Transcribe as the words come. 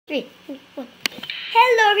3, 2, 1.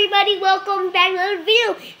 Hello everybody, welcome back to another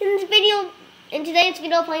video. In today's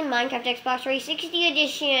video, playing Minecraft Xbox 360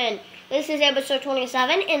 edition. This is episode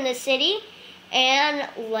 27 in the city, and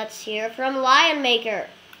let's hear from Lion Maker.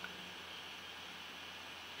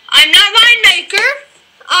 I'm not Lion Maker.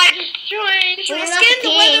 I just joined. Well, the skin. The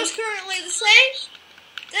weather's currently the same.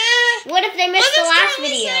 What if they missed the last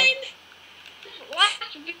video?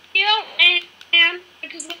 Last video, and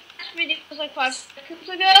because the last video was like 5 seconds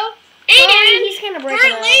ago, and he's kind of breaking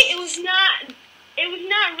currently up. it was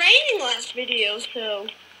not raining last video, so. In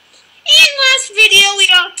last video we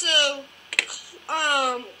got to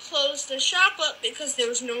close the shop up because there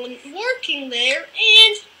was no one working there,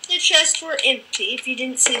 and the chests were empty. If you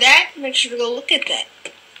didn't see that, make sure to go look at that.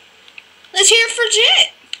 Let's hear it for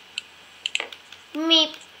Jet.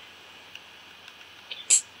 Meep.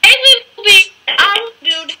 Today we will be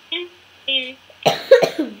building the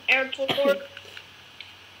airport.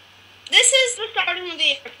 This is the starting of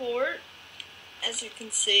the airport, as you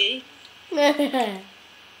can see. We're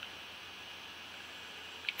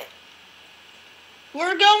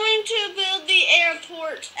going to build the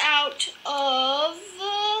airport out of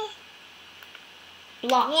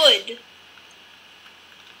Blocks. wood.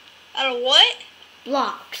 Out of what?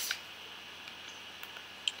 Blocks.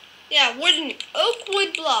 Yeah, wooden oak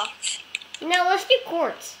wood blocks. Now let's do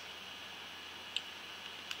quartz.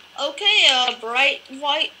 Okay, a bright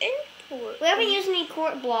white airport. We haven't used any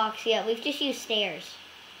quartz blocks yet. We've just used stairs.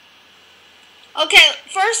 Okay,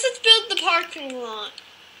 first let's build the parking lot.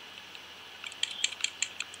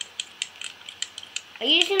 Are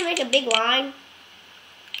you just gonna make a big line?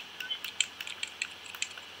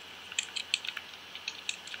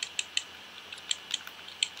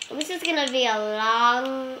 This is gonna be a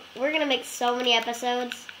long. We're gonna make so many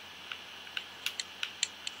episodes.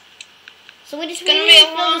 So we just Gonna really be a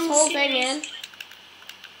fill long this whole thing series. in.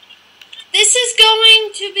 This is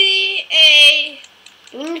going to be a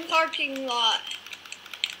We need to parking lot.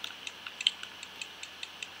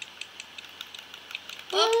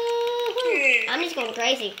 Woohoo! I'm just going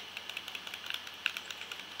crazy.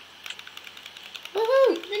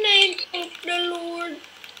 Woohoo! The name of the Lord.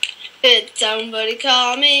 Did somebody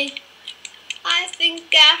call me? I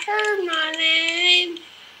think I heard my name.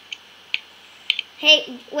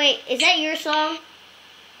 Hey, wait, is that your song?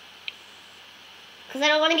 Because I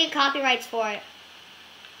don't want to get copyrights for it.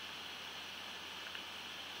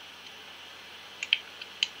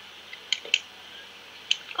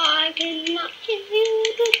 I cannot give you.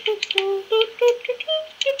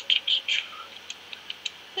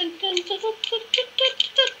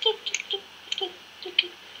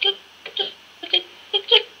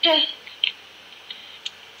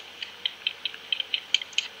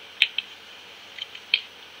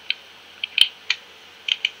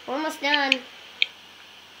 We're almost done.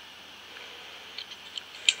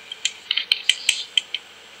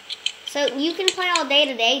 So you can play all day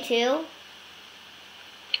today too?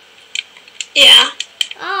 Yeah.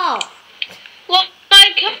 Oh. Well,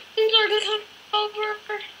 my cousins are gonna come over,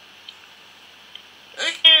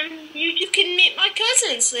 and you can meet my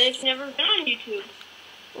cousins. They've never been on YouTube.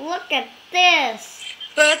 Look at this.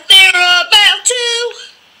 But they're about to.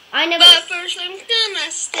 I never. But first I'm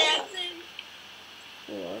gonna stab them.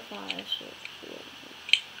 4, 5, 6, 7.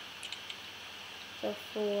 So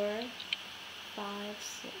 4, 5,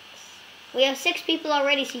 6. We have 6 people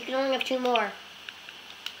already, so you can only have 2 more.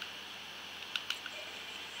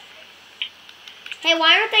 Hey,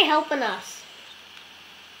 why aren't they helping us?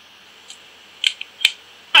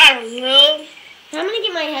 I don't know. I'm gonna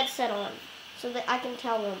get my headset on so that I can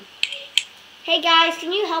tell them. Hey guys,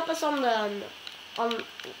 can you help us on the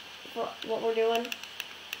what we're doing?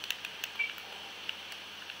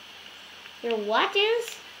 Your what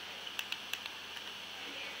is?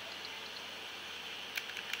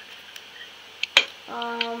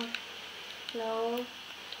 No.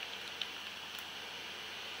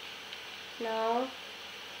 No.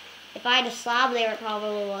 If I had a slab there, it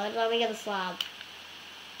probably would. Let me get the slab.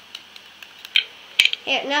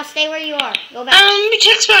 Here, now stay where you are. Go back. Let me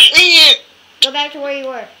text my aunt. Go back to where you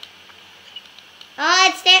were.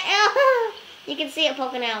 It's there. You can see it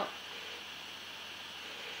poking out.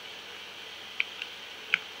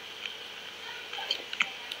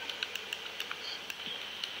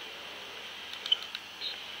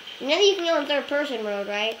 You know that you can go in third person mode,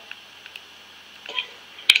 right?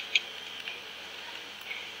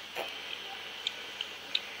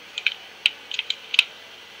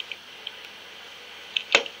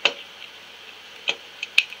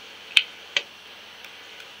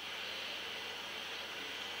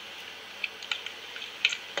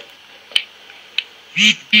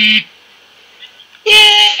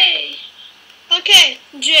 Yay!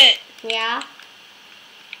 Yeah?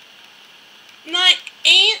 My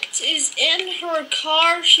aunt is in her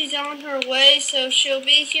car. She's on her way, so she'll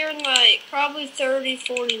be here in like probably 30,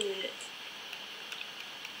 40 minutes.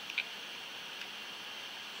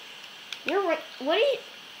 You're right. What do you...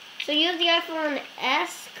 So you have the iPhone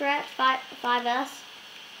S, correct? 5S?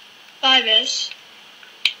 5S.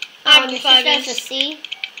 Oh, I'm and the your sister has a 5S. C?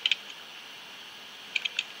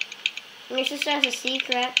 And your sister has a C,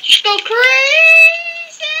 correct? Just go crazy.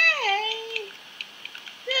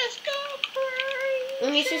 Just go crazy.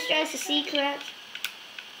 And your sister has a C, correct?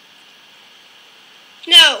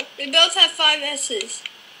 No, they both have 5S's.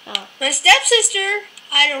 Oh. My stepsister,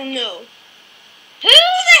 I don't know. Who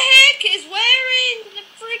the heck is wearing the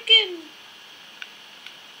freaking...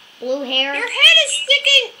 Blue hair? Your head is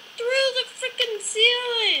sticking through the freaking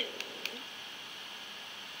ceiling.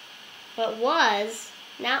 But was.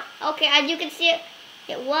 Now, okay, as you can see it,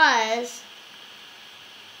 it was.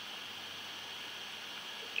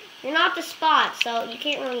 You're not the spot, so you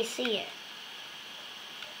can't really see it.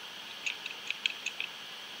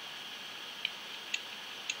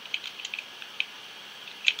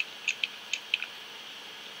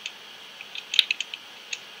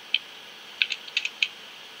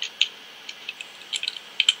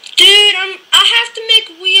 Dude, I have to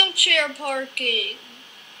make wheelchair parking.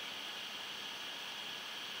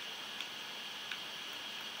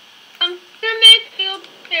 I'm gonna make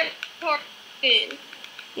wheelchair parking.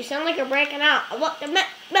 You sound like you're breaking out. I want the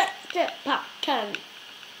parking.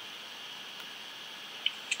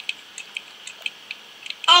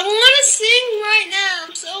 I want to sing right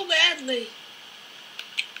now so badly.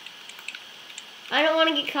 I don't want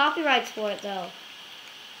to get copyrights for it though.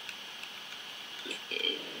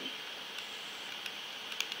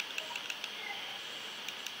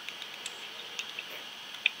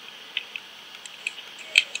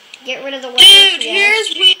 Get rid of the weapon. Dude, Yeah.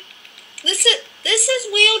 here's this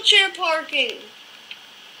is wheelchair parking.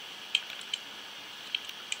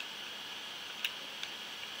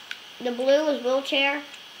 The blue is wheelchair.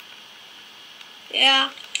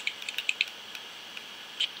 Yeah.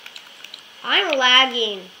 I'm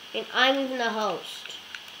lagging, and I'm even the host.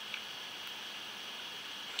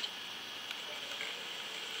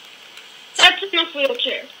 That's enough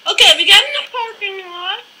wheelchair. Okay, we got enough parking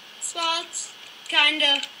lot spots.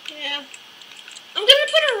 Kinda. Yeah. I'm gonna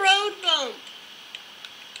put a road bump.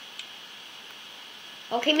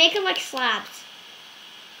 Okay, make it like slabs.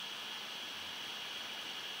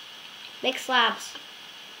 Make slabs.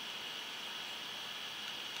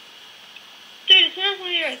 Dude, it's not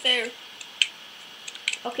really right there.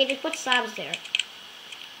 Okay, just put slabs there.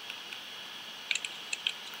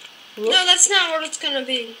 No, that's not what it's gonna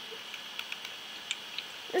be.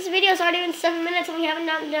 This video's already been 7 minutes and we haven't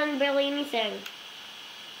done barely anything.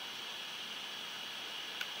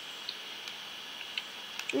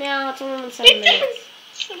 No, it's only been 7 minutes.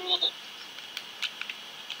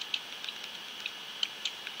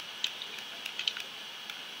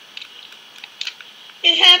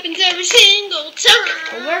 It happens every single time.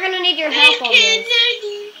 Well, we're gonna need your help on this.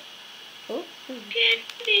 Oh.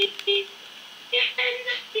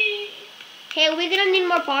 Hey, are we gonna need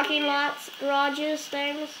more parking lots, garages,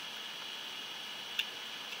 things?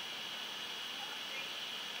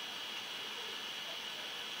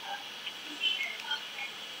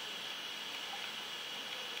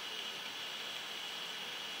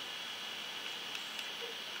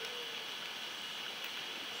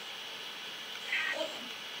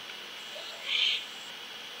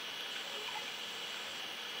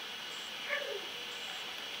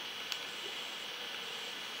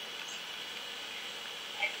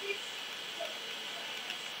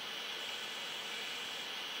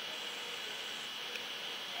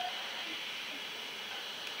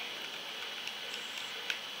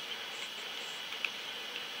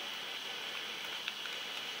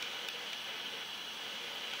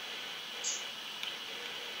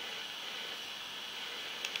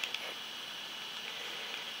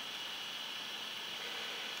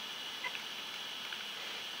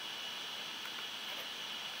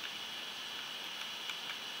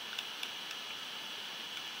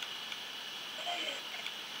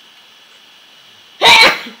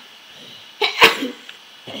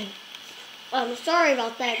 I'm sorry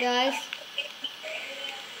about that, guys.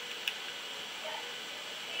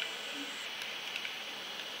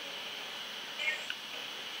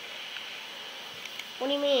 What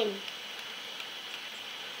do you mean?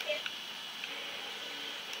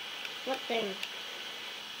 What thing?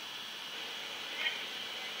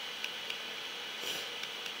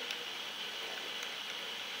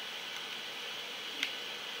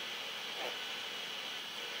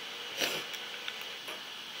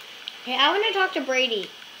 Hey, I want to talk to Brady.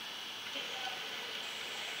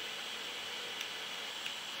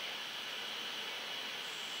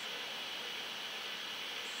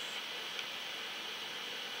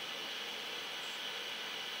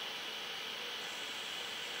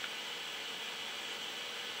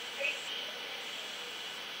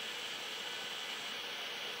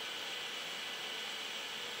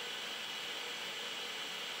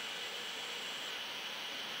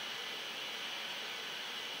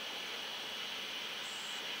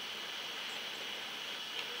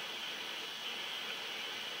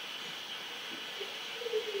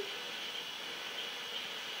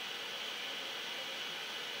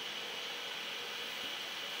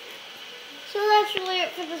 So that's really it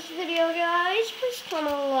for this video, guys. Please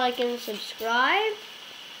comment, like, and subscribe.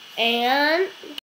 And